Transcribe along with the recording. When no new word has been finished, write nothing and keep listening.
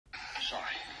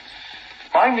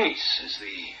My niece is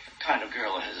the kind of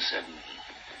girl that has a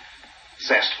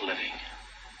zest for living.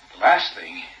 The last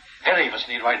thing any of us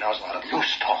need right now is a lot of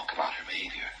loose talk about her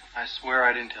behavior. I swear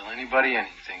I didn't tell anybody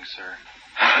anything, sir.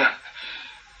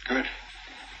 Good.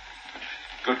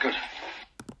 Good.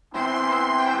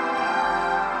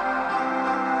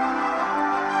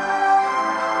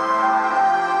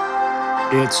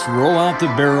 It's Roll Out the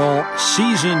Barrel,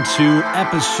 Season 2,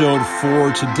 Episode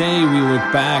 4. Today we look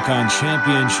back on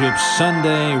Championship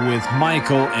Sunday with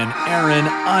Michael and Aaron.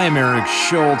 I'm Eric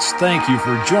Schultz. Thank you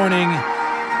for joining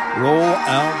Roll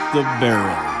Out the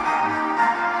Barrel.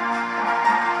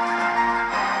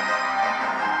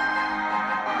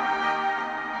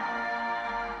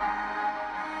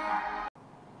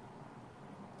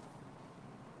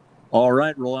 All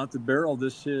right, Roll Out the Barrel.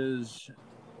 This is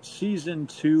Season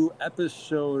 2,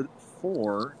 Episode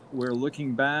 4. We're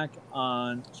looking back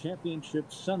on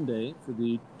Championship Sunday for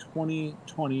the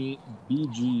 2020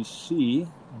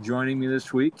 BGC. Joining me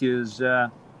this week is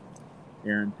Aaron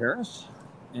Paris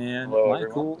and Hello,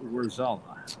 Michael Warzala.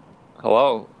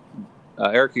 Hello.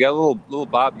 Eric, you got a little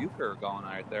Bob Uecker going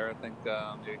right there. I think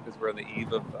because we're on the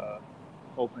eve of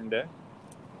opening day.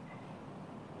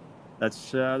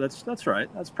 That's right.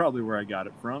 That's probably where I got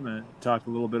it from. And talk a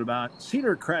little bit about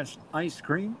Cedar Crest ice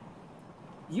cream,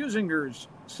 Usinger's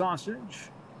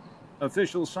sausage,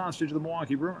 official sausage of the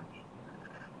Milwaukee Brewers.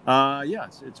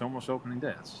 Yes, it's almost opening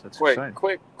day. That's exciting.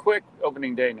 Quick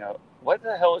opening day note. What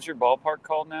the hell is your ballpark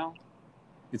called now?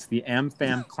 It's the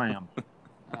AmFam Clam.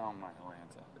 Oh my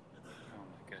Atlanta. Oh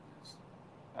my goodness.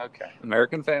 Okay.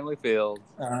 American Family Field.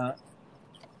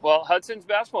 Well, Hudson's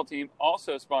basketball team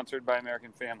also sponsored by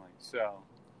American Family, so.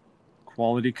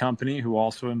 Quality company who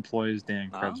also employs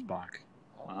Dan Krebsbach.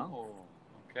 Oh,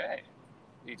 okay.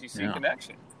 ETC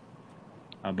connection.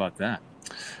 How about that?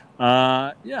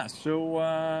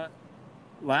 So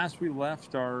last we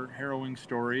left our harrowing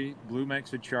story, Blue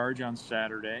makes a charge on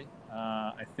Saturday.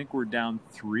 I think we're down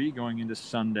 3 going into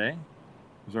Sunday.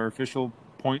 Was our official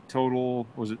point total,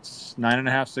 was it 9.5,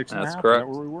 6.5? That's correct. Is that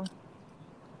where we were?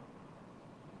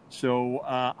 So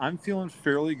I'm feeling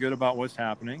fairly good about what's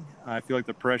happening. I feel like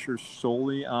the pressure's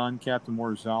solely on Captain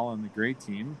Warzala and the great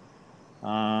team.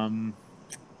 And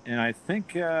I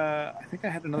think I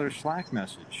had another Slack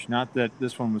message. Not that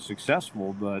this one was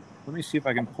successful, but let me see if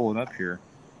I can pull it up here.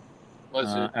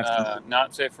 Was it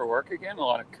not safe for work again? A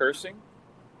lot of cursing?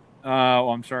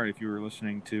 I'm sorry if you were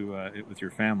listening to it with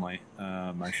your family.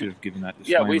 I should have given that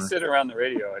disclaimer. Yeah, we sit around the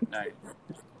radio at night.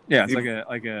 Yeah, it's like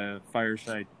a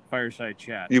fireside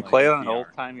chat. You play it on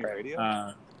old-timey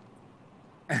radio?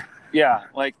 Yeah,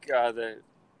 like the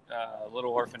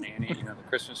Little Orphan Annie, the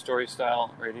Christmas Story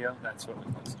style radio. That's what we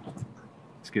listen to.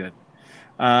 It's good.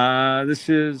 This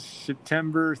is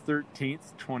September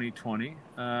 13th, 2020.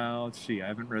 Let's see. I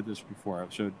haven't read this before,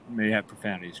 so it may have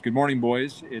profanities. Good morning,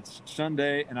 boys. It's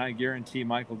Sunday, and I guarantee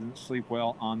Michael didn't sleep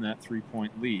well on that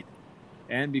 3-point lead.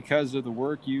 And because of the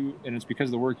work you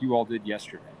all did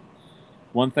yesterday.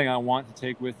 One thing I want to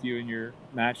take with you in your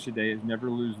match today is never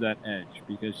lose that edge,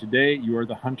 because today you are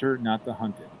the hunter, not the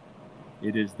hunted.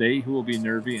 It is they who will be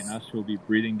nervy and us who will be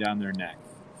breathing down their neck.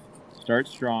 Start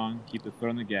strong, keep the foot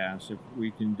on the gas. If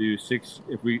we do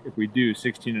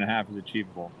 16.5 is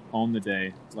achievable. Own the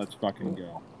day. Let's fucking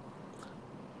go.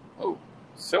 Oh,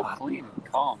 so clean and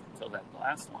calm until that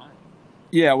last line.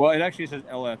 Yeah, well, it actually says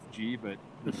LFG, but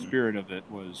the spirit of it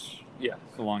was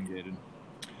elongated.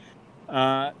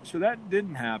 So that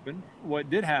didn't happen. What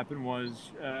did happen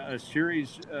was a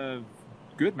series of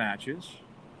good matches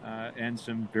and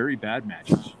some very bad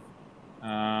matches.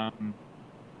 I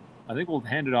think we'll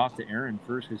hand it off to Aaron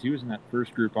first, because he was in that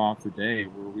first group off the day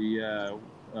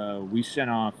where we sent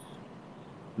off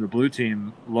the blue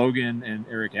team Logan and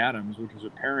Eric Adams, which was a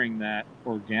pairing that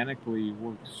organically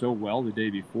worked so well the day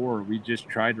before. We just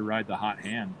tried to ride the hot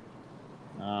hand.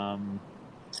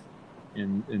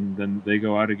 And then they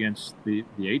go out against the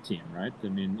A team, right? I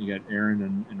mean, you got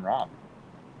Aaron and Rob.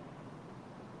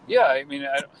 Yeah, I mean,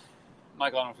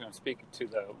 Michael, I don't know if you want to speak to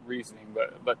the reasoning,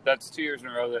 but that's 2 years in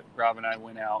a row that Rob and I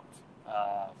went out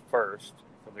first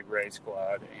for the Gray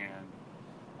squad. And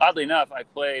oddly enough, I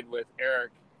played with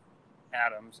Eric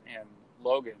Adams and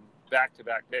Logan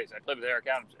back-to-back days. I played with Eric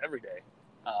Adams every day.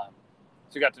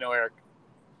 So got to know Eric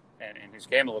and his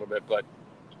game a little bit, but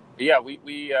yeah, we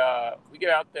get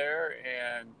out there,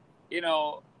 and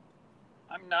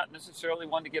I'm not necessarily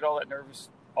one to get all that nervous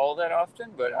all that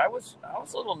often, but I was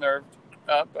a little nerved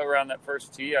up around that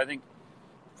first tee. I think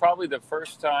probably the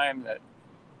first time that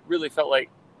really felt like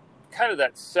kind of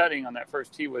that setting on that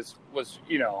first tee was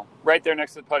right there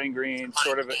next to the putting green,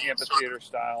 sort of an amphitheater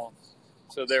style.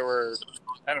 So there were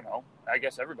I don't know, I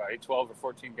guess everybody, 12 or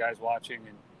 14 guys watching,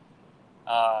 and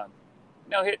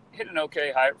hit an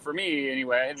okay hybrid. For me,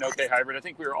 anyway, I hit an okay hybrid. I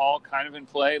think we were all kind of in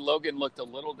play. Logan looked a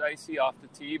little dicey off the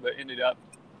tee, but ended up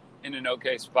in an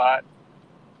okay spot.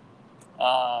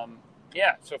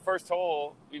 So first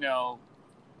hole,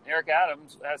 Eric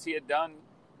Adams, as he had done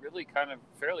really kind of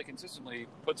fairly consistently,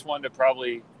 puts one to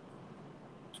probably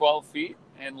 12 feet,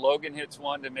 and Logan hits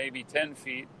one to maybe 10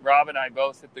 feet. Rob and I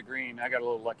both hit the green. I got a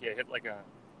little lucky. I hit like a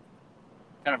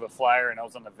kind of a flyer, and I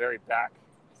was on the very back.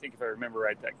 I think if I remember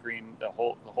right, that green, the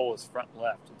hole was front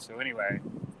left. And so anyway,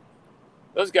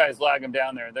 those guys lag them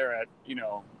down there. They're at,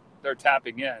 they're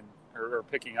tapping in or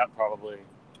picking up probably.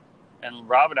 And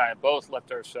Rob and I both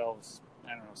left ourselves,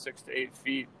 6 to 8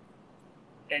 feet.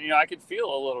 And, I could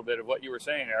feel a little bit of what you were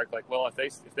saying, Eric. Like, well, if they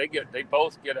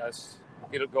both get us,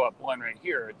 it'll go up one right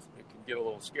here. It can get a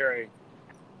little scary.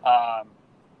 I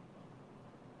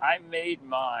made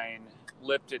mine,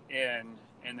 lipped it in,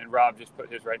 and then Rob just put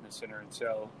his right in the center. And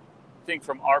so I think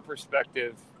from our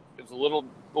perspective, it was a little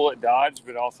bullet dodge,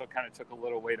 but also kind of took a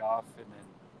little weight off. And then,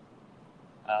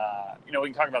 we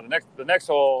can talk about the next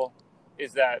hole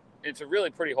is that it's a really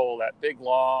pretty hole, that big,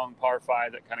 long par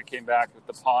 5 that kind of came back with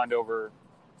the pond over,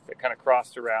 that kind of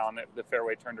crossed around. The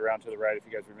fairway turned around to the right, if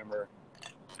you guys remember.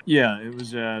 Yeah, it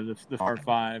was the par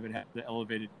 5. It had the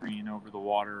elevated green over the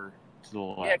water to the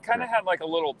left. Yeah, it kind of had like a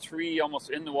little tree almost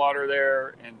in the water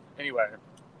there. And anyway,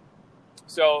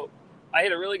 so I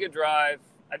hit a really good drive.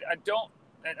 I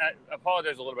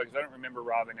apologize a little bit because I don't remember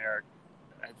Rob and Eric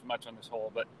as much on this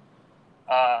hole, but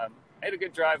I hit a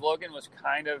good drive. Logan was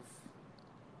kind of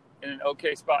in an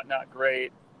okay spot, not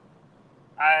great.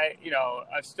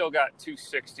 I've still got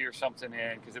 260 or something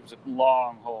in because it was a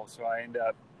long hole. So I end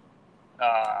up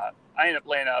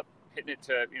laying up, hitting it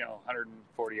to,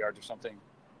 140 yards or something.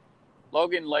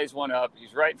 Logan lays one up.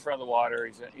 He's right in front of the water.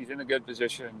 He's in a good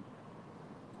position.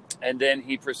 And then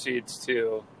he proceeds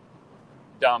to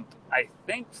dump, I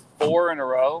think, 4 in a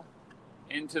row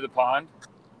into the pond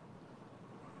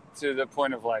to the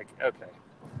point of like, okay.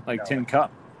 Like tin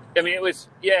cup. I mean, it was,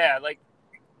 like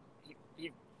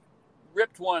he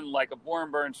ripped one like a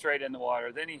worm burn straight in the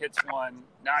water. Then he hits one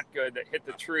not good that hit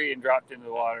the tree and dropped into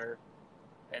the water.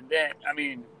 And then, I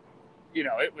mean,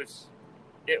 it was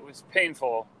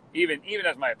painful, even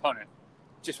as my opponent.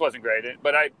 Just wasn't great.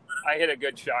 But I hit a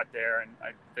good shot there, and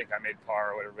I think I made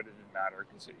par or whatever, but it didn't matter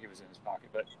because he was in his pocket.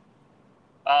 But,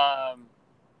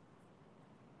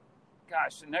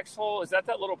 gosh, the next hole, is that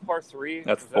little par 3?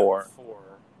 That's 4.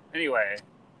 4. Anyway,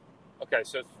 okay,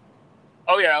 so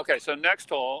next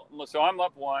hole, so I'm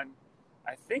up 1.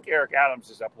 I think Eric Adams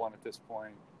is up 1 at this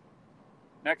point.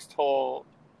 Next hole,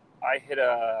 I hit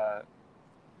a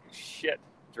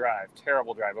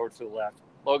terrible drive over to the left.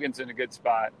 Logan's in a good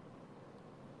spot.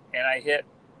 And I hit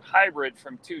hybrid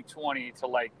from 220 to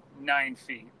like 9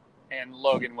 feet. And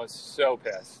Logan was so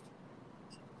pissed.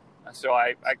 So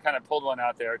I kind of pulled one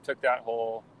out there, took that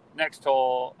hole. Next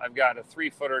hole, I've got a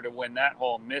 3-footer to win that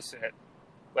hole, miss it.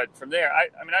 But from there, I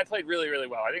played really, really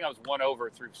well. I think I was 1 over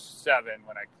through 7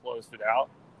 when I closed it out.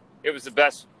 It was the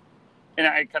best. And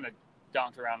I kind of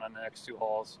donked around on the next 2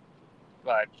 holes.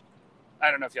 But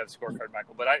I don't know if you have the scorecard,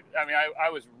 Michael. But I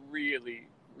was really,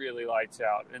 really lights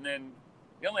out. And then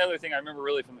the only other thing I remember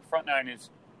really from the front 9 is,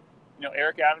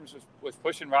 Eric Adams was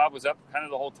pushing. Rob was up kind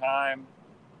of the whole time.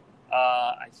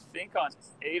 I think on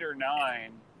 8 or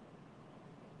 9,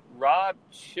 Rob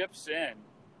chips in,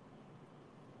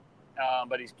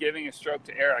 but he's giving a stroke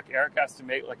to Eric. Eric has to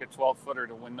make like a 12-footer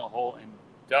to win the hole and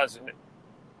does it.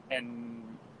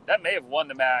 And that may have won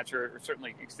the match or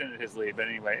certainly extended his lead. But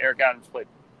anyway, Eric Adams played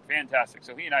fantastic.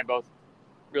 So he and I both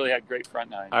really had great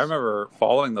front 9s. I remember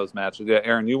following those matches. Yeah,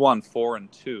 Aaron, you won 4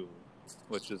 and 2,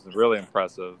 which is really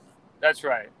impressive. That's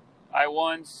right. I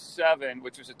won 7,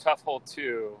 which was a tough hole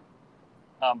too.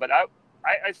 But I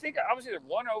think I was either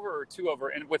 1 over or 2 over,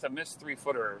 and with a missed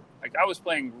 3-footer. Like I was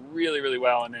playing really, really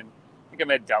well, and then I think I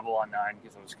made double on 9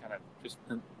 because I was kind of just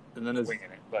and then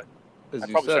winging it. But as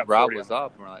you said, Rob was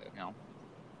up. And we're like,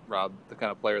 Rob, the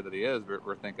kind of player that he is,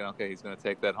 we're thinking, okay, he's going to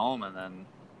take that home, and then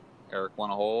Eric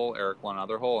won a hole, Eric won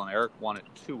another hole, and Eric won it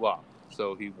 2 up.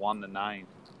 So he won the 9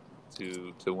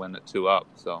 to win it 2 up.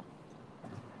 So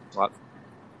what?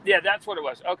 Yeah, that's what it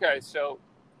was. Okay, so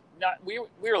we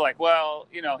were like, well,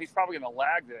 he's probably going to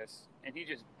lag this, and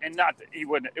not that it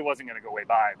wasn't going to go way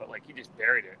by, but like he just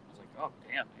buried it. I was like, oh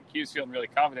damn. And he was feeling really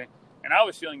confident, and I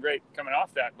was feeling great coming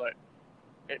off that, but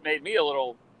it made me a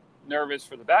little nervous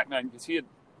for the back 9 because he had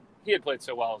played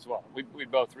so well as well. We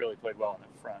both really played well in the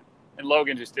front, and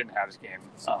Logan just didn't have his game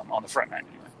on the front 9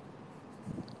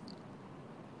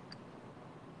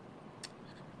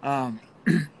 anyway.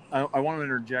 I want to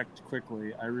interject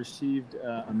quickly. I received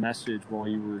a message while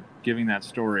you were giving that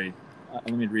story.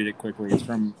 Let me read it quickly. It's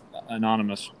from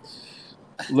Anonymous.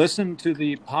 Listen to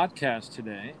the podcast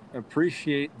today.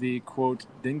 Appreciate the, quote,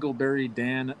 Dingleberry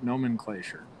Dan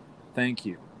nomenclature. Thank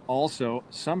you. Also,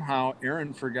 somehow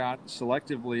Aaron forgot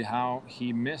selectively how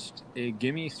he missed a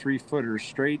gimme 3-footer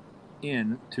straight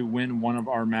in to win one of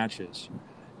our matches.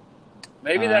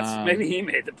 Maybe he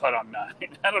made the putt on 9.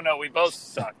 I don't know. We both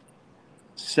suck.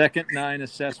 Second 9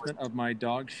 assessment of my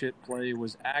dog shit play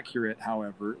was accurate,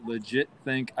 however. Legit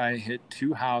think I hit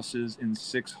 2 houses in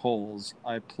 6 holes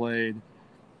I played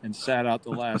and sat out the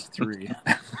last 3.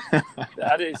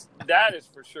 That is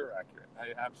for sure accurate.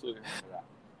 I absolutely remember that.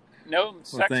 No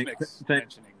sex mix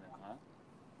mentioning them, huh?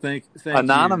 Thank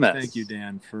Anonymous. Thank you,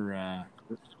 Dan, for.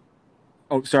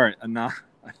 Oh, sorry,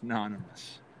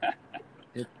 Anonymous.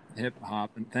 Hip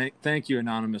hop, and thank you,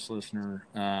 anonymous listener.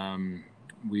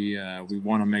 We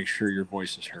want to make sure your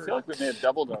voice is heard. I feel like we may have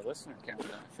doubled our listener count.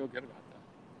 I feel good about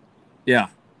that.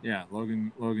 Yeah.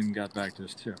 Logan got back to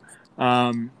us too.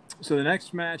 So the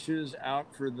next match is out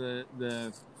for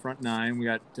the front 9. We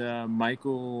got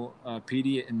Michael,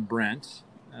 Petey, and Brent.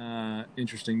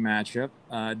 Interesting matchup.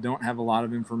 Don't have a lot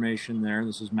of information there.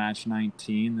 This is match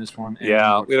 19. This one. We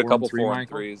had a couple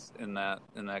 4-3s in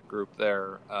that group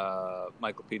there.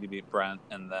 Michael Petey beat Brent,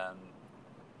 and then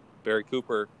Barry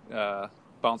Cooper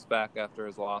bounced back after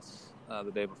his loss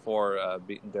the day before,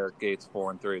 beating Derek Gates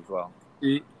 4-3 as well.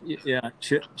 Yeah,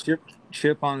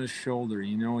 chip on his shoulder.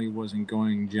 You know he wasn't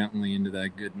going gently into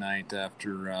that good night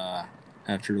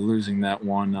after losing that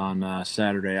one on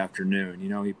Saturday afternoon. You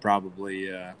know he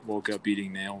probably woke up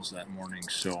eating nails that morning.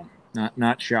 So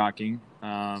not shocking.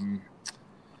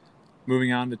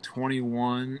 Moving on to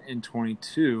 21 and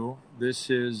 22. This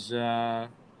is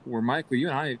where, Michael, you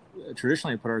and I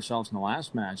traditionally put ourselves in the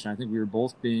last match, and I think we were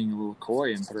both being a little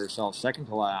coy and put ourselves second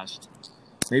to last.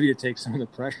 Maybe to take some of the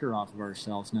pressure off of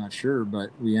ourselves, not sure, but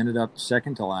we ended up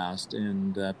second to last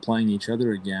and playing each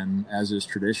other again, as is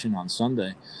tradition on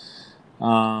Sunday.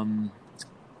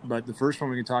 But the first one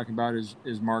we can talk about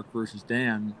is Mark versus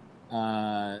Dan.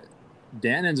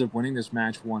 Dan ends up winning this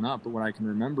match 1-up, but what I can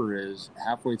remember is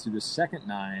halfway through the second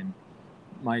 9,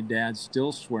 my dad's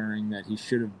still swearing that he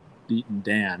should have beaten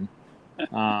Dan,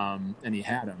 and he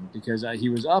had him because he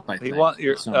was up, I think. He won.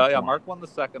 Mark won the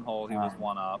second hole. He was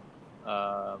 1-up.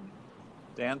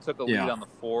 Dan took a lead on the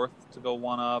 4th to go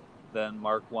 1-up. Then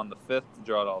Mark won the 5th to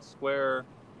draw it all square.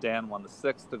 Dan won the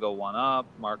 6th to go 1-up.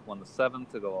 Mark won the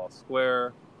 7th to go all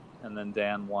square. And then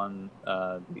Dan won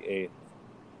the 8th.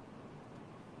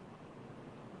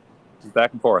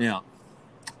 Back and forth. Yeah.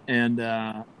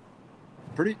 And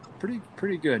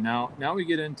pretty good. Now we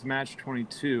get into match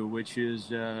 22, which is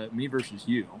me versus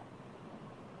you.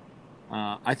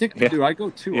 I think, do I go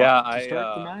 2-up to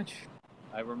start the match?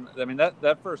 I mean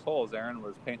that first hole, as Aaron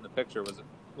was painting the picture,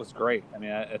 was great. I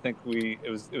mean, I think it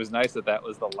was nice that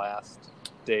was the last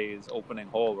day's opening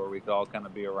hole where we could all kind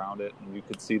of be around it and you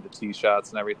could see the tee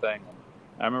shots and everything. And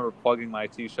I remember plugging my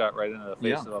tee shot right into the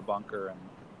face of a bunker and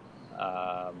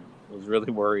was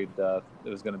really worried it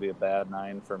was going to be a bad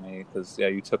 9 for me because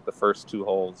you took the first 2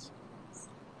 holes.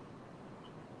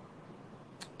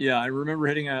 Yeah, I remember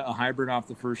hitting a hybrid off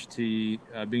the first tee,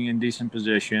 being in decent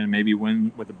position, maybe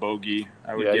win with a bogey.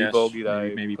 I would guess. You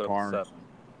bogeyed. Maybe par.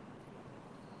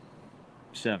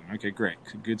 7. Okay, great.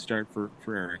 Good start for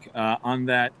Eric. On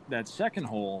that second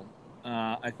hole,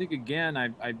 I think again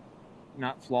I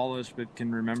not flawless, but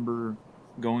can remember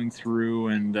going through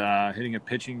and hitting a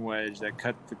pitching wedge that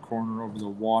cut the corner over the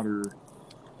water,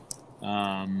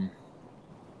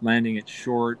 landing it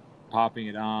short, popping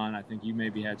it on. I think you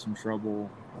maybe had some trouble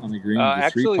on the green.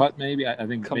 Actually, 3-putt maybe. I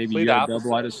think maybe you had a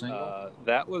double out of single.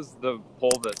 That was the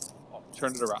hole that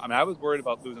turned it around. I mean, I was worried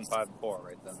about losing 5 and 4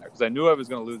 right then there because I knew I was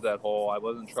going to lose that hole. I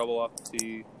was in trouble off the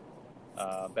tee.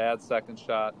 Bad second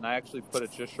shot, and I actually put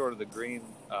it just short of the green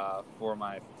for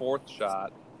my 4th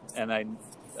shot, and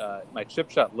my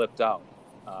chip shot lipped out.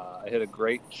 I hit a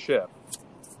great chip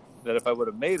that if I would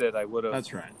have made it, I would have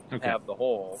have the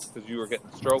hole because you were getting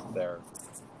a stroke there,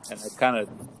 and it kind of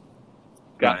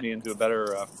got me into a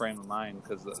better frame of mind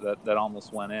because that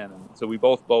almost went in. And so we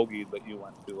both bogeyed, but you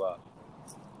went 2-up.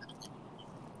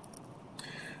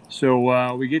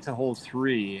 So we get to hole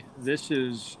 3. This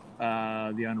is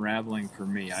the unraveling for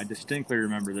me. I distinctly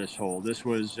remember this hole. This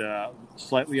was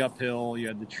slightly uphill. You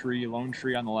had the lone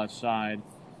tree on the left side,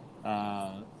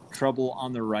 trouble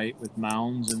on the right with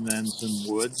mounds and then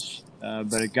some woods,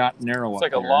 but it got narrow. It's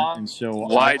like up a there. long, and so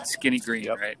wide, skinny green,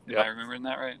 right? Yep. Am I remembering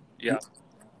that right? Yeah.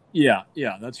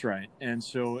 Yeah, that's right. And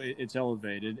so it's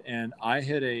elevated, and I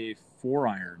hit a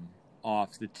 4-iron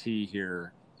off the tee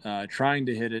here, trying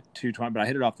to hit it 220, but I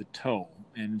hit it off the toe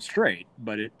and straight,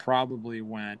 but it probably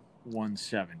went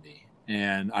 170.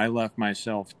 And I left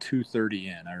myself 230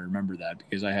 in. I remember that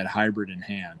because I had hybrid in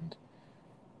hand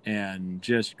and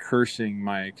just cursing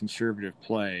my conservative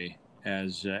play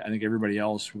as I think everybody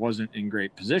else wasn't in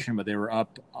great position, but they were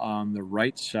up on the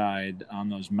right side on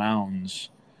those mounds,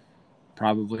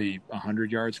 probably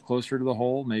 100 yards closer to the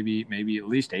hole, maybe at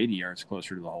least 80 yards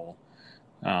closer to the hole.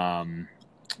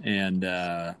 And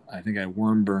I think I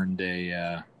worm burned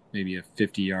maybe a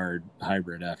 50-yard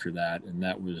hybrid after that, and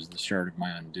that was the start of my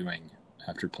undoing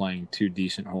after playing 2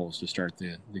 decent holes to start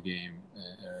the game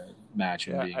match.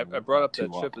 And I brought up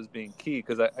that chip as being key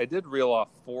because I did reel off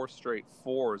 4 straight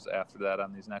 4s after that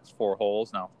on these next 4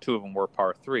 holes. Now, 2 of them were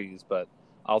par 3s, but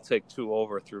I'll take 2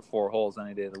 over through 4 holes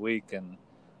any day of the week, and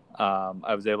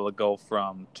I was able to go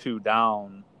from 2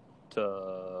 down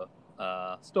to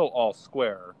still all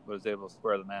square, but was able to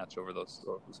square the match over those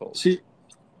holes.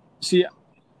 See,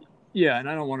 yeah, and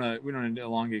we don't need to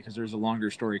elongate because there's a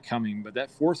longer story coming, but that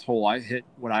 4th hole, I hit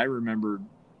what I remembered,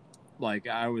 like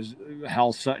I was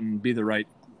Hal Sutton, be the right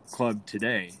club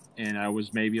today, and I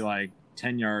was maybe like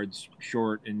 10 yards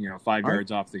short and 5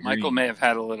 yards off the green. Michael may have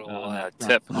had a little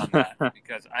tip on that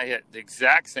because I hit the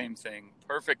exact same thing,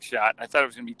 perfect shot. I thought it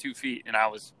was going to be 2 feet, and I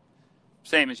was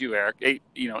same as you, Eric, 8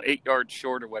 yards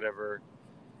short or whatever.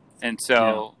 And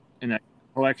so in that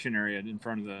collection area in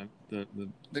front of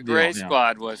the Gray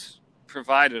squad was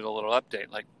provided a little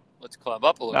update, like let's club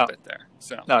up a little bit there.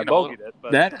 So I bogeyed it,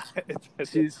 but that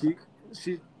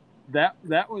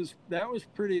that was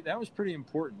pretty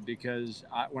important because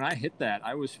when I hit that,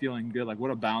 I was feeling good, like what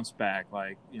a bounce back,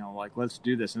 like let's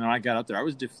do this. And then I got up there, I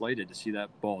was deflated to see that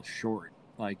ball short.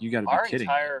 Like you got to be kidding.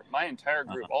 My entire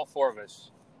group, all 4 of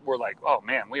us, were like, oh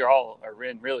man, we are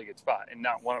in really good spot, and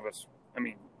not one of us. I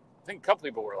mean, I think a couple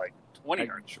people were like 20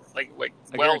 yards short.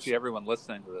 I guarantee everyone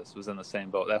listening to this was in the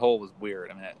same boat. That hole was weird.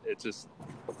 I mean, it just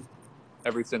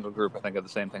every single group, I think, had the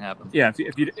same thing happen. Yeah,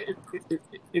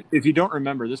 if you don't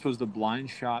remember, this was the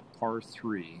blind shot par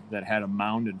 3 that had a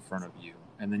mound in front of you,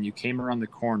 and then you came around the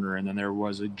corner, and then there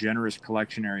was a generous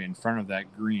collection area in front of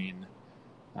that green,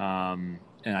 and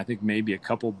I think maybe a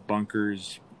couple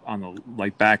bunkers on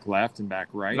the back left and back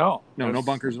right. No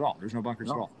bunkers at all. There's no bunkers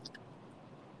at all.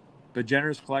 But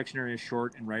generous collection area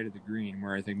short and right of the green,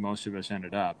 where I think most of us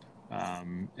ended up,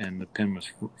 and the pin was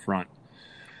front.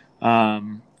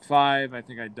 5, I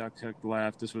think I duck hooked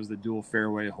left. This was the dual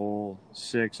fairway hole.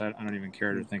 6, I don't even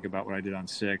care to think about what I did on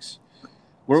 6.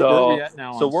 Where are we at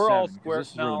now? So on we're 7? all square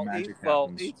now.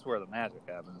 8's where the magic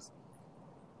happens.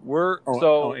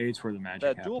 8's where the magic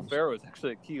happens. That dual fairway was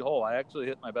actually a key hole. I actually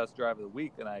hit my best drive of the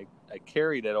week, and I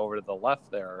carried it over to the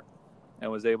left there and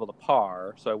was able to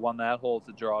par. So I won that hole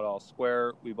to draw it all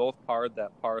square. We both parred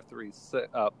that par 3-6.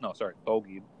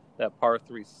 Bogeyed that par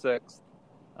 3-6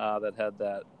 that had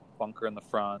that bunker in the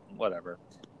front, whatever.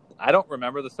 I don't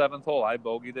remember the 7th hole. I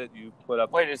bogeyed it. You put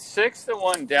up. Wait, is 6 the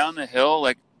one down the hill,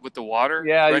 like with the water?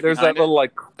 Yeah, right there's that little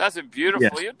like. That's a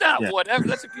beautiful. Yes. Whatever.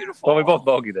 That's a beautiful. Well, we both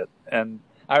bogeyed it, and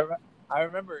I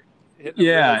remember hitting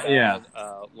a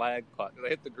lag putt. I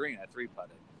hit the green. I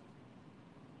 3-putted.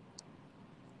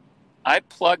 I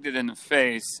plugged it in the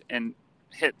face and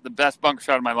hit the best bunker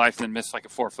shot of my life, then missed like a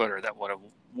 4-footer that would have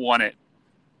won it.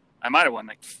 I might have won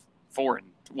like 4 and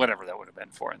whatever that would have been,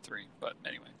 4 and 3. But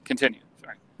anyway, continue.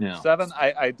 Sorry. Yeah. 7,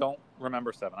 I don't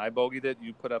remember 7. I bogeyed it.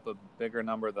 You put up a bigger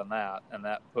number than that, and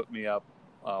that put me up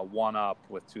 1 up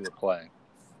with 2 to play.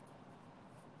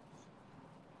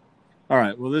 All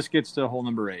right. Well, this gets to hole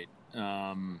number 8.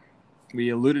 We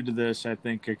alluded to this, I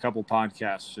think, a couple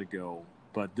podcasts ago,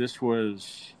 but this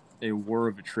was a war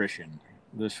of attrition.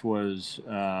 This was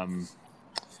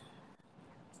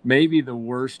maybe the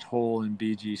worst hole in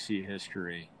BGC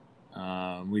history.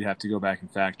 We'd have to go back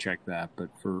and fact check that, but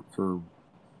for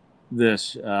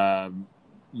this,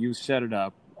 you set it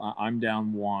up. I'm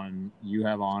down 1. You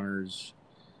have honors.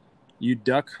 You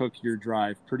duck hook your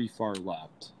drive pretty far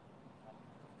left.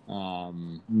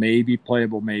 Maybe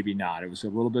playable, maybe not. It was a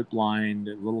little bit blind,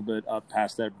 a little bit up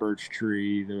past that birch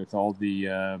tree with all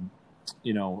the,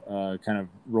 kind of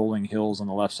rolling hills on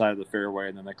the left side of the fairway,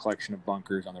 and then the collection of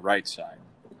bunkers on the right side.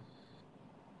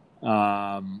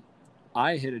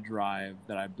 I hit a drive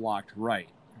that I blocked right.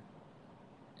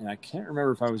 And I can't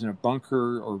remember if I was in a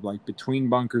bunker or like between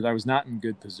bunkers. I was not in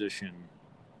good position,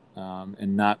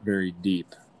 and not very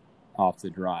deep off the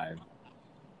drive.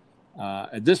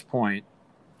 At this point,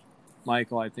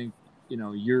 Michael, I think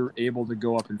you're able to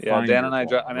go up and find. Dan and I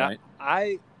ball, drive. I mean,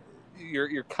 right?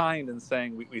 You're kind in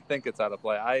saying we think it's out of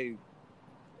play.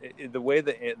 The way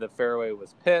the fairway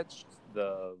was pitched,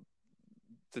 the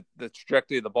the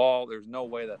trajectory of the ball, there's no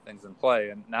way that thing's in play.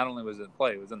 And not only was it in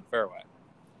play, it was in the fairway.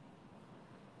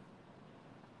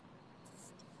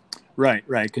 Right,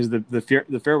 because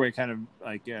the fairway kind of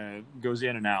like goes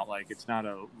in and out. Like it's not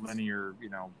a linear,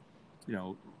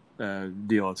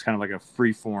 deal. It's kind of like a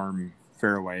free form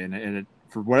fairway, and it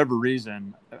for whatever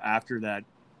reason after that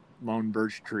lone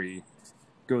birch tree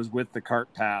goes with the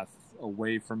cart path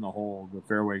away from the hole, the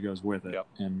fairway goes with it,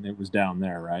 and it was down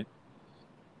there, right?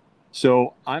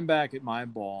 So I'm back at my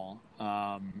ball.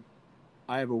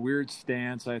 I have a weird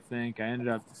stance, I think. I ended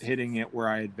up hitting it where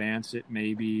I advanced it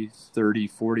maybe 30,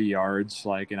 40 yards,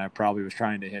 and I probably was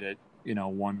trying to hit it,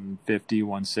 150,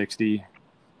 160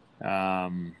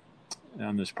 on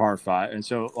this par 5. And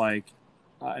so,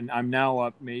 I'm now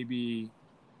up maybe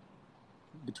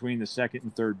between the second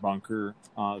and third bunker,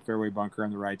 the fairway bunker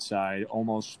on the right side,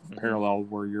 almost parallel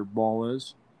where your ball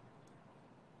is.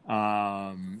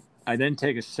 I then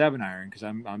take a 7-iron because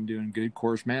I'm doing good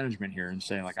course management here and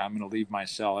saying I'm going to leave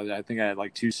myself. I think I had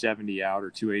 270 out or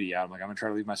 280 out. I'm going to try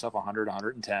to leave myself 100,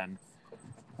 110.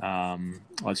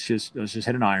 Let's just hit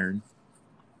an iron.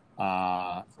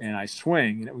 And I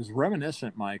swing, and it was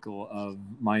reminiscent, Michael, of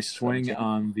my swing 17.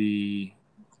 On the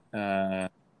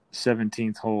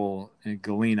 17th hole in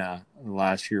Galena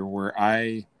last year, where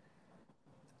I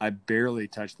barely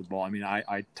touched the ball. I mean,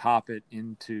 I top it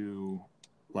into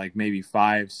maybe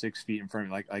 5-6 feet in front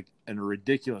of me, like in a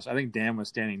ridiculous. I think Dan was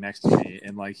standing next to me,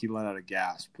 and he let out a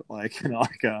gasp, like a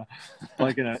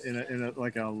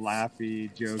laughy,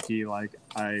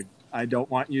 jokey, I don't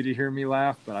want you to hear me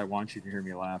laugh, but I want you to hear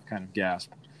me laugh kind of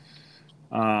gasp.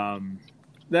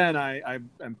 Then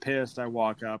I'm pissed. I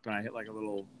walk up and I hit a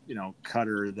little,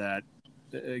 cutter that,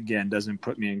 again, doesn't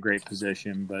put me in great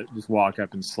position, but just walk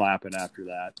up and slap it after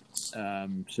that.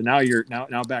 So now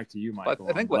now back to you, Michael.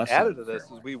 But I think what added to this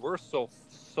is we were so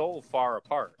far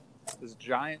apart. This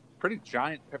pretty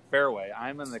giant fairway.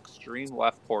 I'm in the extreme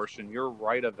left portion. You're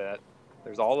right of it.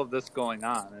 There's all of this going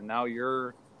on, and now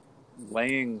you're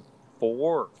laying 4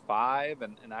 or 5,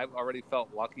 and I've already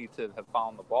felt lucky to have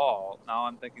found the ball. Now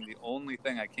I'm thinking the only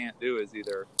thing I can't do is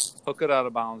either hook it out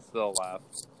of bounds to the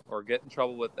left or get in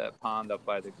trouble with that pond up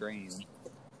by the green.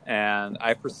 And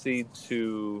I proceed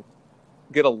to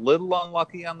get a little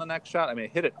unlucky on the next shot. I mean, I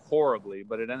hit it horribly,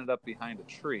 but it ended up behind a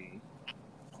tree,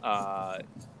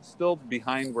 still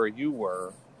behind where you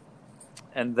were.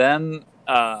 And then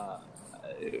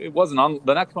it wasn't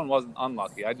the next one wasn't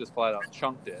unlucky. I just flat out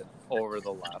chunked it over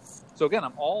the left. So again,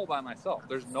 I'm all by myself.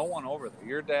 There's no one over there.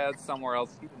 Your dad's somewhere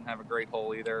else. He didn't have a great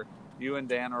hole either. You and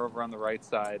Dan are over on the right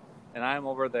side, and I'm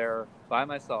over there by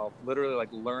myself, literally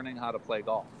learning how to play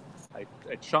golf. I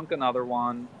chunk another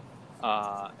one,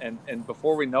 and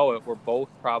before we know it, we're both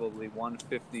probably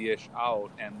 150-ish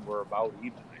out, and we're about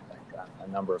even, I think, on a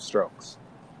number of strokes.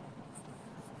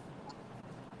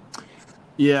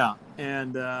 Yeah,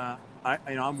 and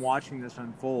I'm watching this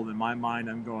unfold. In my mind,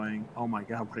 I'm going, "Oh my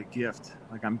God, what a gift!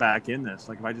 I'm back in this.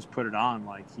 If I just put it on,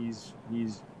 he's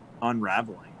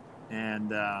unraveling."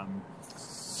 And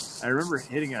I remember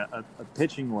hitting a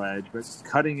pitching wedge, but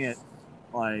cutting it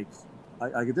at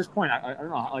this point, I don't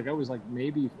know, I was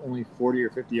maybe only 40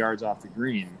 or 50 yards off the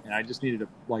green, and I just needed to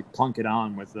plunk it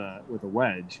on with a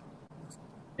wedge.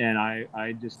 And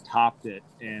I just topped it,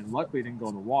 and luckily it didn't go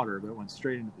in the water, but it went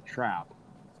straight into the trap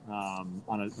on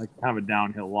a kind of a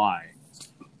downhill lie.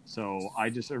 So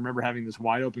I remember having this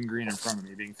wide open green in front of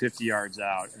me, being 50 yards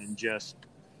out, and just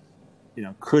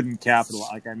couldn't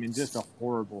capitalize. Just a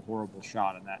horrible, horrible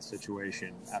shot in that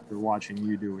situation after watching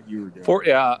you do what you were doing.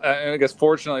 I guess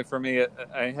fortunately for me,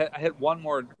 I hit one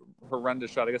more horrendous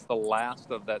shot. I guess the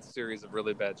last of that series of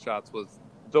really bad shots was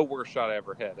the worst shot I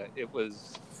ever hit. It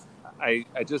was, I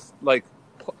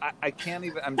can't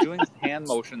even, I'm doing hand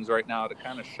motions right now to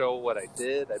kind of show what I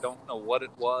did. I don't know what it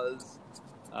was.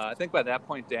 I think by that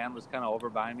point, Dan was kind of over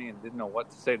by me and didn't know what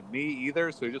to say to me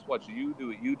either. So he just watched you do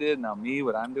what you did, now me,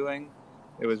 what I'm doing.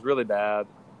 It was really bad.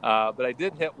 But I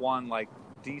did hit one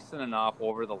decent enough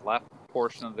over the left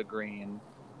portion of the green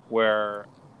where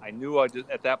I knew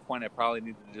at that point I probably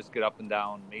needed to just get up and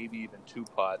down, maybe even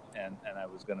 2-putt, and I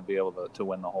was going to be able to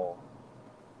win the hole.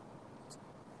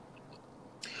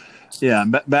 Yeah,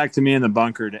 back to me in the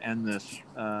bunker to end this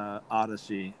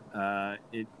odyssey.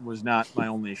 It was not my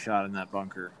only shot in that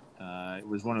bunker. It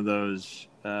was one of those,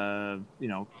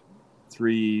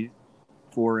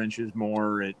 3-4 inches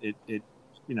more. It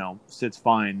sits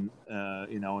fine,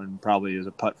 and probably is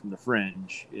a putt from the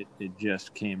fringe. It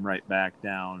just came right back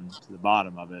down to the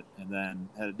bottom of it, and then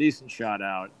had a decent shot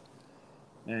out,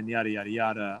 and yada, yada,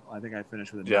 yada. I think I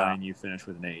finished with a 9, you finished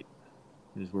with an 8.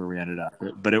 Is where we ended up.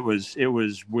 But it was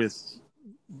with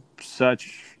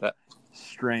such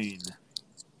strain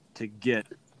to get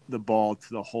the ball to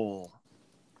the hole.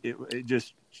 It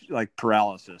just like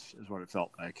paralysis is what it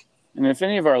felt like. And if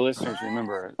any of our listeners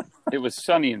remember, it was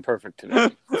sunny and perfect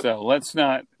today. So let's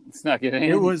not get any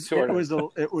It was sort of.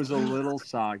 It was a little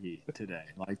soggy today.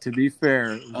 Like, to be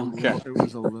fair, it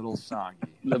was a little soggy.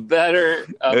 The better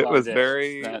of It our was days,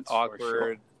 very that's for sure.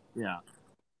 awkward. Yeah.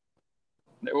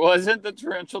 There wasn't the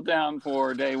torrential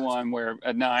downpour day one where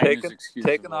a 9 is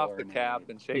excusable. Taking off the or an cap 8.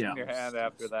 and shaking your hand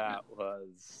after that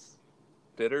was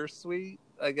bittersweet,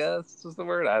 I guess was the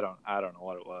word. I don't know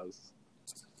what it was.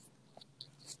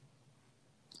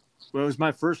 Well, it was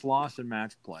my first loss in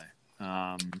match play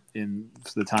in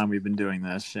the time we've been doing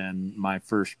this, and my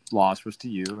first loss was to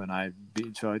you, and I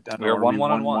beat. So I don't know, We were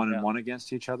 1-1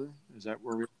 against each other. Is that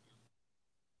where we?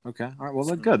 Okay, all right. Well,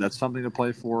 then good. That's something to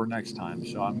play for next time.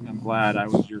 So I'm glad I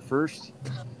was your first.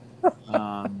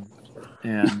 Okay.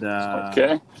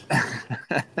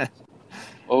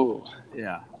 Oh.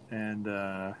 Yeah, and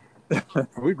are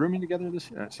we rooming together this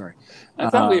year? Sorry. I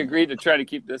thought we agreed to try to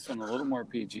keep this one a little more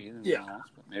PG than the last,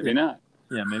 but maybe not.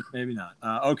 Yeah, maybe not.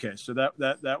 Okay, so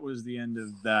that was the end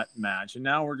of that match, and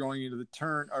now we're going into the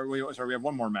turn. We have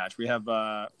one more match. We have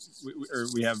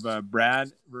we have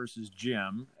Brad versus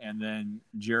Jim, and then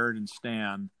Jared and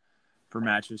Stan for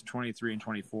matches 23 and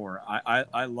 24.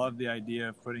 I love the idea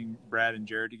of putting Brad and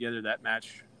Jared together. That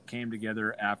match came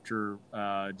together after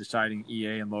deciding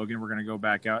EA and Logan were going to go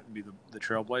back out and be the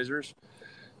Trailblazers.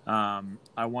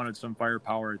 I wanted some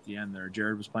firepower at the end there.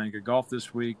 Jared was playing good golf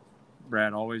this week.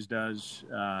 Brad always does.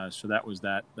 So that was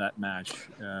that match.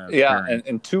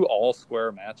 And 2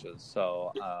 all-square matches.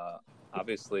 So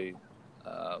obviously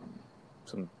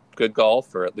some good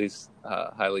golf, or at least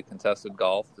highly contested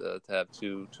golf, to have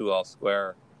two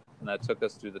all-square. And that took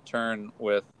us through the turn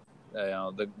with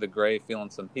the Gray feeling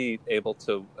some heat, able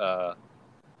to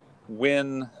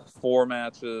win 4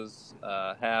 matches,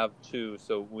 have 2.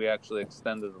 So we actually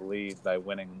extended the lead by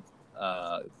winning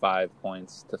 5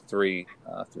 points to 3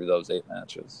 through those 8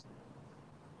 matches.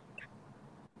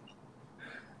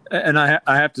 And I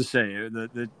have to say,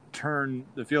 the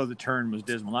feel of the turn was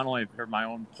dismal. Not only for my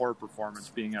own poor performance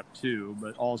being up 2,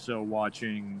 but also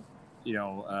watching,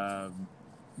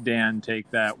 Dan take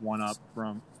that one up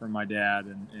from my dad,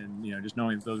 and just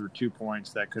knowing that those were 2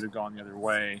 points that could have gone the other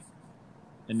way,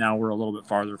 and now we're a little bit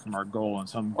farther from our goal, and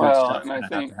some good stuff going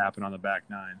to have to happen on the back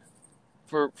 9.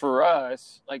 For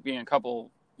us, like being a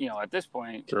couple, at this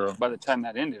point, True. By the time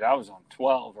that ended, I was on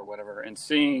 12 or whatever, and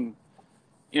seeing,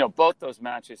 both those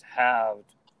matches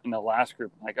halved in the last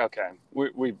group. Like, okay,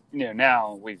 we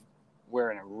now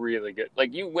we're in a really good.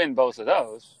 Like, you win both of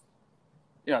those,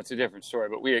 it's a different story.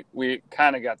 But we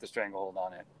kind of got the stranglehold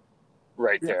on it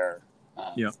right there.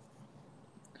 Yeah.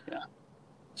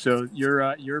 So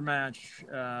your match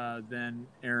then,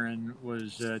 Aaron,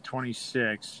 was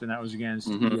 26, and that was against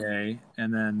EA,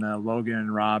 and then Logan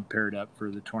and Rob paired up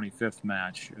for the 25th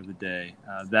match of the day.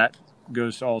 That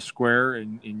goes all square,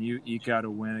 and you eke out a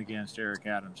win against Eric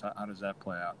Adams. How does that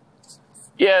play out?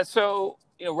 Yeah, so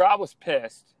Rob was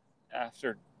pissed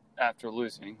after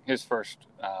losing his first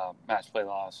match play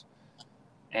loss,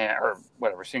 or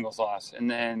whatever, singles loss, and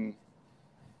then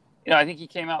I think he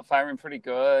came out firing pretty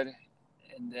good.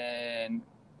 And then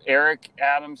Eric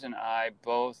Adams and I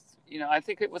both, I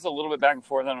think it was a little bit back and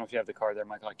forth. I don't know if you have the card there,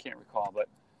 Michael. I can't recall. But,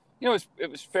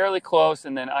 it was fairly close.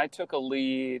 And then I took a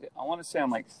lead. I want to say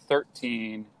on like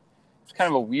 13. It's kind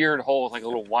of a weird hole, like a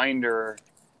little winder.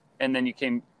 And then it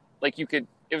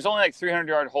was only like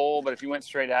 300-yard hole. But if you went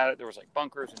straight at it, there was like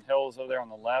bunkers and hills over there on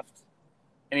the left.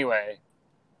 Anyway,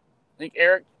 I think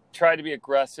Eric tried to be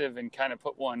aggressive and kind of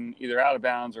put one either out of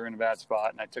bounds or in a bad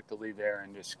spot, and I took the lead there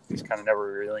and just kind of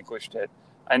never relinquished it.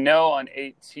 I know on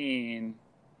 18,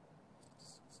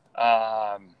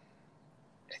 I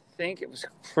think it was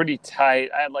pretty tight.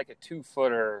 I had like a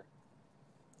 2-footer,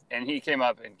 and he came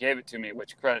up and gave it to me,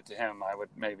 which, credit to him, I would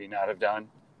maybe not have done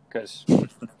because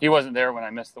he wasn't there when I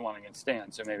missed the one against Stan,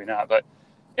 so maybe not. But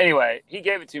anyway, he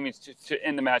gave it to me to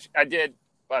end the match. I did,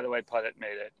 by the way, putt it,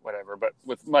 made it, whatever, but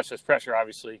with much less pressure,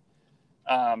 obviously.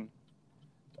 The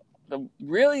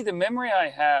memory I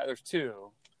had, there's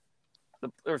 2.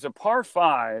 There's a par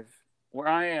 5 where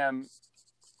I am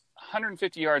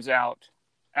 150 yards out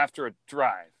after a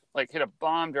drive, like hit a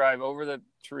bomb drive over the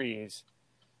trees,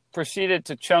 proceeded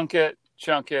to chunk it,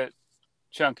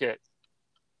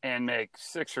 and make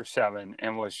 6 or 7,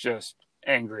 and was just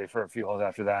angry for a few holes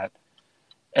after that.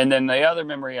 And then the other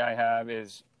memory I have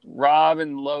is Rob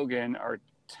and Logan are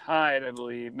tied, I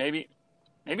believe. Maybe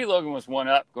Logan was 1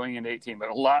 up going into 18, but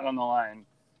a lot on the line.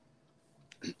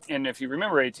 And if you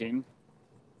remember 18,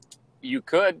 you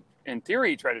could in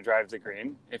theory, try to drive the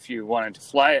green if you wanted to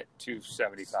fly it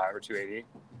 275 or 280.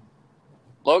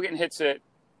 Logan hits it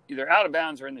either out of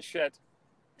bounds or in the shit,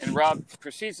 and Rob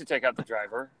proceeds to take out the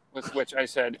driver, with which I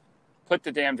said, put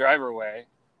the damn driver away.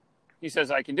 He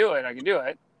says, I can do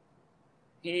it.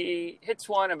 He hits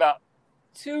one about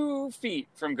 2 feet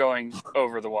from going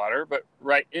over the water, but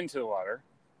right into the water.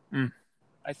 Mm.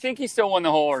 I think he still won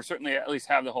the hole, or certainly at least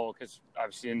have the hole, because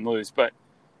obviously he didn't lose. But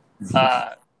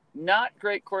not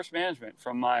great course management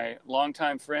from my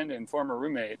longtime friend and former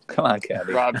roommate. Come on,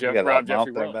 caddy. Rob Jeffrey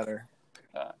there Willis. better.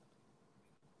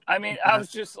 I mean, I was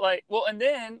just like, well, and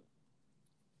then,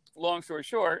 long story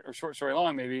short, or short story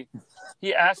long, maybe,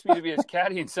 he asked me to be his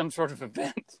caddy in some sort of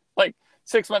event. Like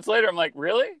 6 months later, I'm like,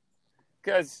 really?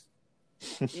 Because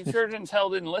you sure didn't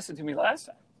listen to me last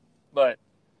time. But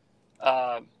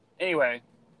anyway,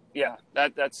 yeah,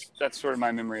 that's sort of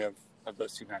my memory of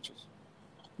those two matches.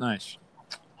 Nice.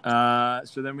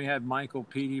 So then we had Michael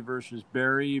Petey versus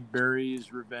Barry.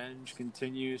 Barry's revenge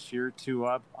continues here, 2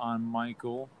 up on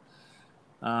Michael.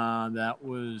 That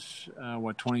was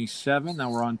 27.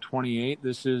 Now we're on 28.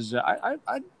 This is I'd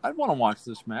want to watch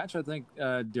this match. I think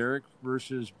Derek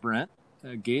versus Brent,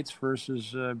 Gates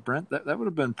versus Brent. That would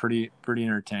have been pretty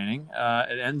entertaining.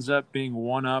 It ends up being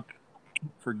 1 up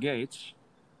for Gates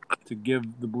to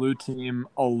give the blue team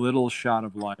a little shot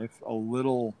of life, a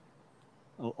little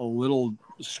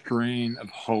strain of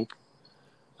hope.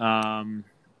 All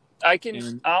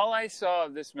I saw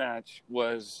of this match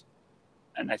was,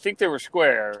 and I think they were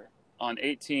square on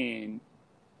 18.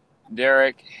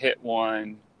 Derek hit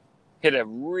a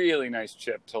really nice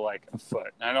chip to like a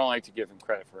foot. And I don't like to give him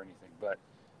credit for anything, but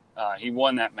he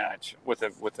won that match with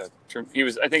a.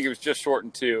 I think he was just short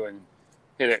in 2 and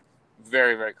hit it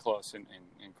very, very close and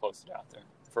closed it out there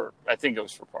I think it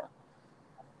was for par.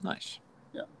 Nice.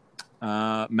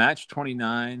 Yeah. Match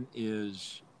 29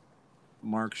 is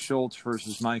Mark Schultz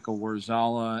versus Michael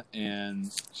Warzala,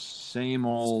 and same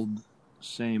old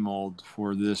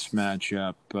for this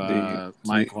matchup.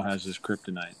 Michael has his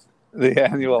kryptonite. The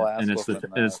annual ass, and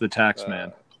it's the tax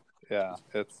man. Yeah,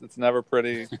 it's never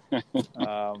pretty.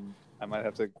 I might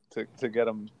have to get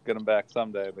him back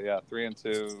someday. But yeah,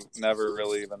 3-2, never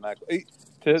really even that.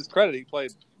 To his credit, he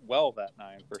played well that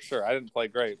 9 for sure. I didn't play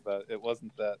great, but it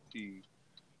wasn't that he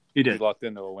lucked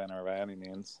into a winner by any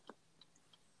means.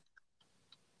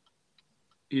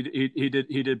 He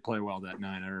did play well that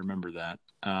 9. I remember that.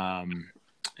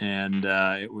 And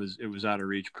it was out of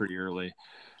reach pretty early.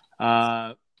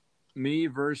 Me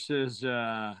versus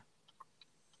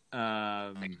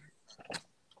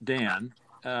Dan.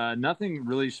 Nothing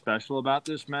really special about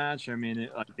this match. I mean,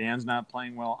 Dan's not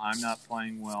playing well. I'm not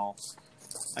playing well.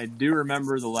 I do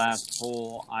remember the last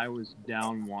hole. I was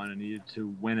down 1 and needed to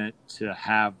win it to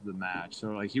have the match.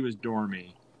 So he was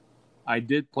dormy. I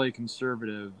did play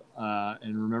conservative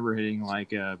and remember hitting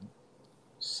like a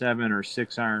 7 or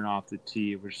 6 iron off the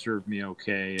tee, which served me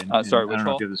okay. And I don't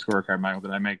know if you have the scorecard, Michael.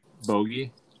 Did I make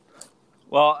bogey?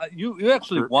 Well, you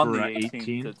actually won the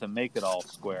 18 to make it all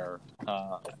square.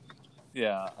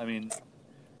 Yeah, I mean,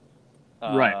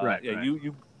 right. Yeah, right.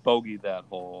 You bogeyed that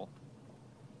hole.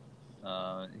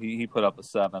 He put up a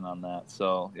 7 on that,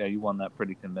 so yeah, you won that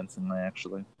pretty convincingly,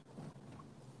 actually.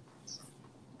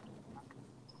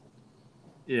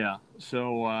 Yeah,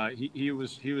 so he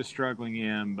was struggling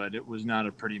in, but it was not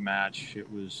a pretty match.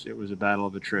 It was a battle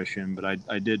of attrition, but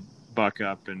I did buck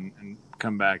up and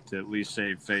come back to at least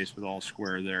save face with all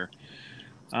square there.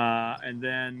 And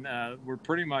then we're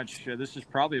pretty much. This is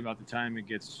probably about the time it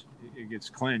gets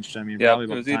clinched. I mean, probably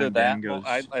about it was the time either Dan that. goes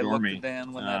I looked dormy. at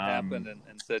Dan when that happened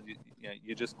and said,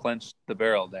 "You just clinched the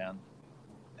barrel, Dan."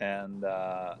 And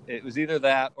it was either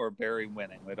that or Barry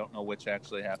winning. We don't know which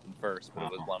actually happened first, but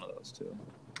it was one of those two.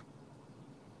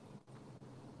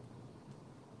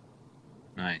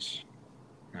 Nice.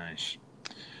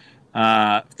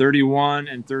 31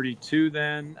 and 32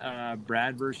 then.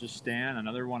 Brad versus Stan,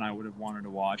 another one I would have wanted to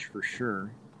watch for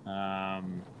sure.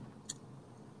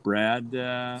 Brad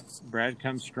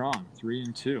comes strong,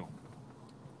 3-2.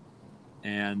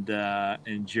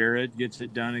 And Jared gets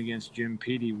it done against Jim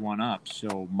Petey, 1 up.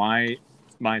 So my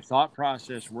thought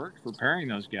process worked for pairing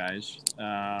those guys.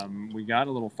 We got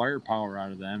a little firepower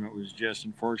out of them. It was just,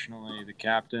 unfortunately, the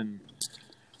captain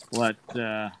let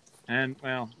and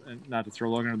not to throw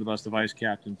Logan under the bus, the vice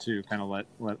captain too, kind of let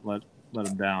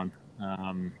him down.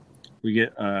 We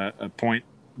get a point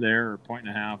there, or a point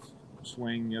and a half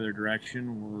swing the other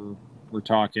direction. We're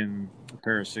talking a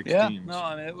pair of 16s. Yeah, no,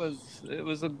 I mean it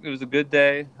was a good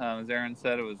day. As Aaron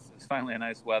said, it was finally a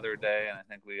nice weather day, and I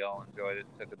think we all enjoyed it,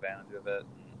 took advantage of it.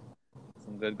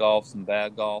 Some good golf, some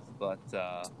bad golf, but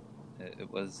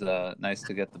it was nice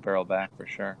to get the barrel back for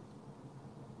sure.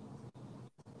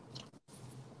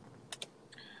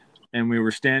 And we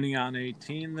were standing on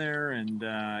 18 there, and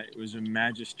it was a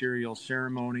magisterial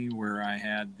ceremony where I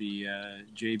had the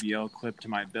JBL clipped to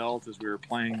my belt as we were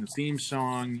playing the theme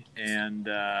song, and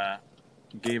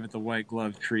gave it the white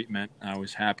glove treatment. I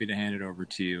was happy to hand it over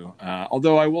to you.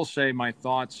 Although I will say my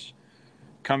thoughts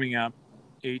coming up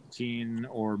 18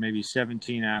 or maybe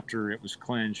 17 after it was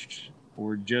clinched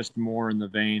were just more in the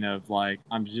vein of like,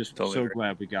 I'm just so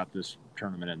glad we got this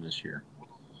tournament in this year.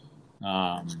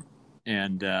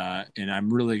 And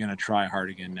I'm really going to try hard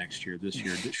again next year. This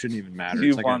year, it shouldn't even matter. You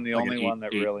it's like won the only one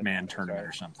that really man tournament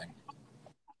or something.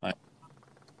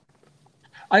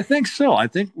 I think so. I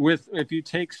think if you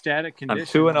take static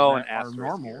conditions, I'm 2-0 that are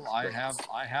normal.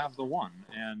 I have the one,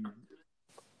 and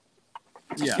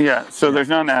yeah. So there's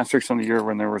not an asterisk on the year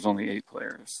when there was only 8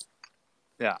 players.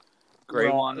 Yeah, gray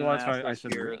one. Well, that's why I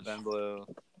said here, then blue,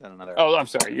 then another. Oh, I'm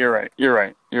sorry. You're right.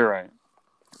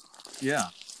 Yeah.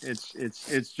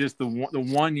 It's just the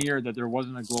 1 year that there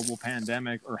wasn't a global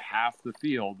pandemic or half the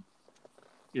field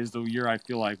is the year I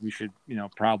feel like we should,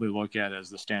 probably look at as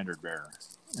the standard bearer.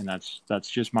 And that's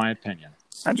just my opinion.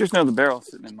 I just know the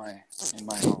barrel's sitting in my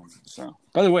home. So,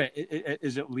 by the way,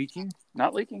 is it leaking?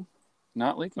 Not leaking.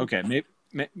 Okay,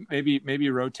 maybe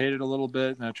rotate it a little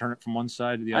bit and turn it from one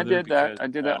side to the other. I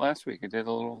did that last week. I did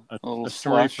a little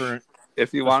story slush. for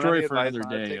if you want story for another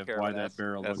day of why that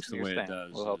barrel looks the way it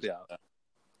does. We'll help you out.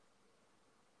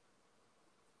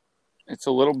 It's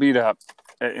a little beat up.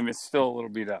 And it's still a little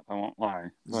beat up. I won't lie.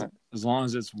 But as long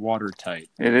as it's watertight.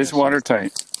 It is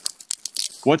watertight.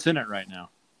 What's in it right now?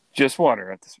 Just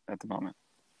water at the moment.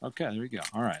 Okay, there we go.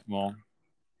 All right. Well,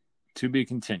 to be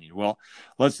continued. Well,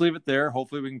 let's leave it there.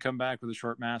 Hopefully we can come back with a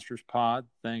short Masters pod.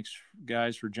 Thanks,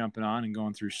 guys, for jumping on and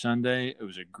going through Sunday. It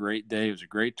was a great day. It was a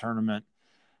great tournament.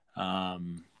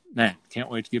 Man, can't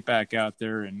wait to get back out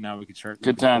there, and now we can start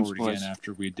looking forward again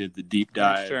after we did the deep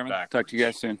dive. Thanks, talk to you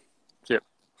guys soon. Yep.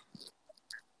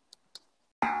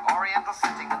 Oriental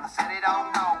sitting in the city,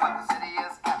 don't know.